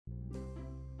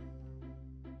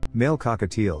Male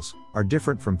cockatiels are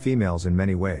different from females in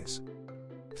many ways.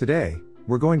 Today,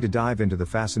 we're going to dive into the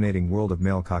fascinating world of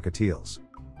male cockatiels.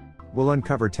 We'll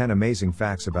uncover 10 amazing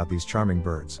facts about these charming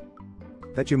birds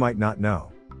that you might not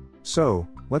know. So,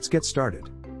 let's get started.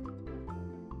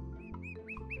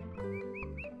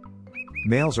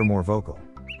 Males are more vocal.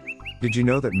 Did you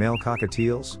know that male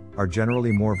cockatiels are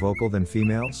generally more vocal than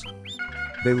females?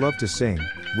 They love to sing,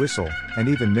 whistle, and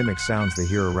even mimic sounds they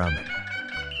hear around them.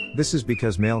 This is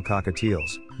because male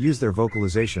cockatiels use their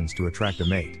vocalizations to attract a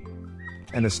mate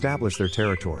and establish their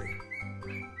territory.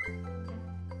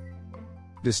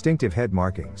 Distinctive head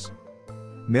markings.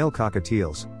 Male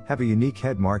cockatiels have a unique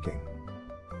head marking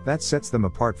that sets them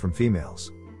apart from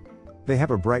females. They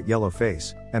have a bright yellow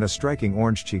face and a striking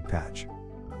orange cheek patch,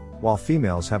 while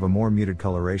females have a more muted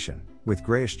coloration with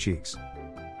grayish cheeks.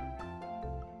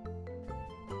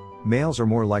 Males are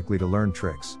more likely to learn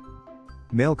tricks.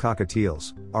 Male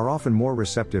cockatiels are often more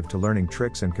receptive to learning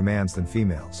tricks and commands than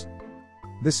females.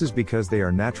 This is because they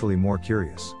are naturally more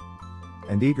curious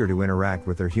and eager to interact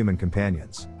with their human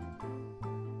companions.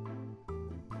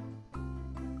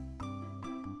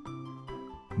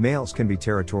 Males can be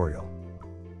territorial.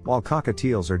 While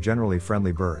cockatiels are generally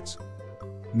friendly birds,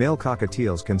 male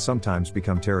cockatiels can sometimes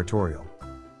become territorial,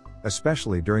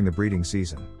 especially during the breeding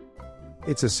season.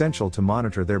 It's essential to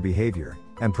monitor their behavior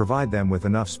and provide them with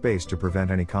enough space to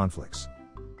prevent any conflicts.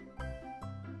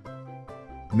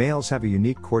 Males have a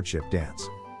unique courtship dance.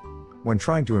 When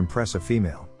trying to impress a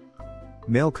female,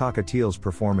 male cockatiels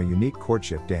perform a unique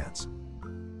courtship dance.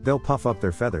 They'll puff up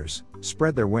their feathers,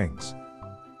 spread their wings,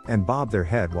 and bob their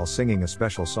head while singing a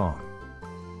special song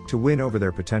to win over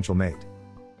their potential mate.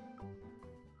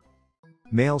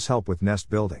 Males help with nest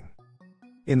building.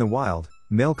 In the wild,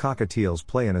 male cockatiels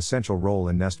play an essential role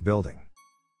in nest building.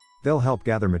 They'll help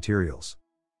gather materials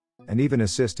and even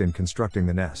assist in constructing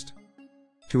the nest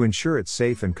to ensure it's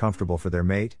safe and comfortable for their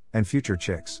mate and future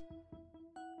chicks.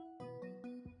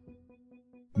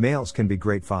 Males can be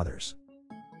great fathers.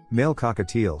 Male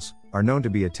cockatiels are known to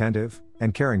be attentive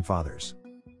and caring fathers.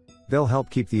 They'll help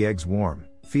keep the eggs warm,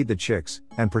 feed the chicks,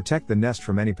 and protect the nest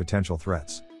from any potential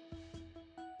threats.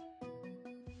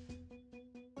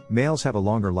 Males have a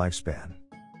longer lifespan.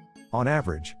 On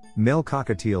average, male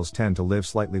cockatiels tend to live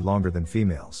slightly longer than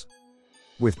females.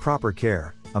 With proper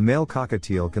care, a male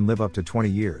cockatiel can live up to 20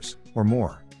 years, or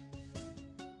more.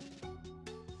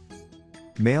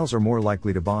 Males are more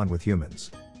likely to bond with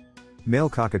humans. Male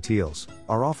cockatiels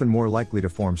are often more likely to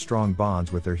form strong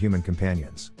bonds with their human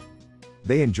companions.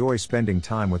 They enjoy spending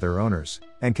time with their owners,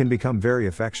 and can become very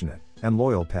affectionate and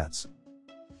loyal pets.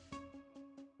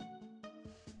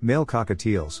 Male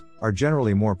cockatiels are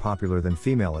generally more popular than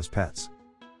female as pets.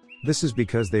 This is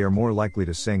because they are more likely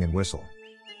to sing and whistle,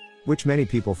 which many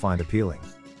people find appealing.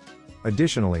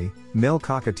 Additionally, male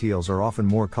cockatiels are often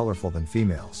more colorful than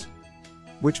females,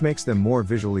 which makes them more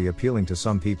visually appealing to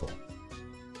some people.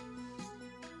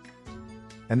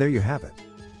 And there you have it.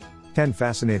 10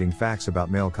 fascinating facts about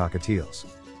male cockatiels.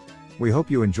 We hope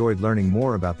you enjoyed learning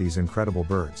more about these incredible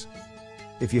birds.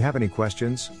 If you have any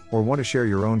questions, or want to share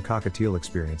your own cockatiel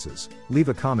experiences, leave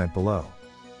a comment below.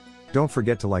 Don't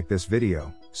forget to like this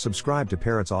video, subscribe to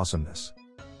Parrot's Awesomeness,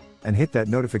 and hit that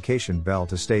notification bell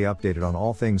to stay updated on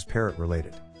all things parrot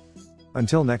related.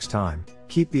 Until next time,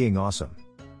 keep being awesome,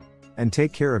 and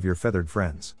take care of your feathered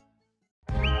friends.